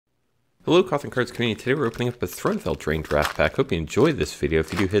Hello, Cothern Cards community. Today we're opening up a Throne of Eldraine draft pack. Hope you enjoyed this video.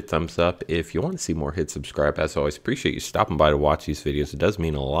 If you do, hit thumbs up. If you want to see more, hit subscribe. As always, appreciate you stopping by to watch these videos. It does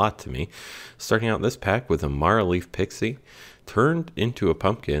mean a lot to me. Starting out this pack with a Mara Leaf Pixie, Turned into a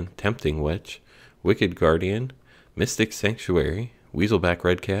Pumpkin, Tempting Witch, Wicked Guardian, Mystic Sanctuary, Weaselback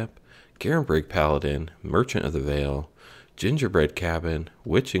Redcap, Garenbrig Paladin, Merchant of the Veil, Gingerbread Cabin,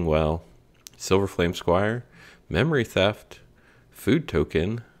 Witching Well, Silverflame Squire, Memory Theft, Food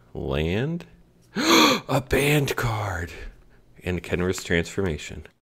Token, Land, a band card, and Kenra's Transformation.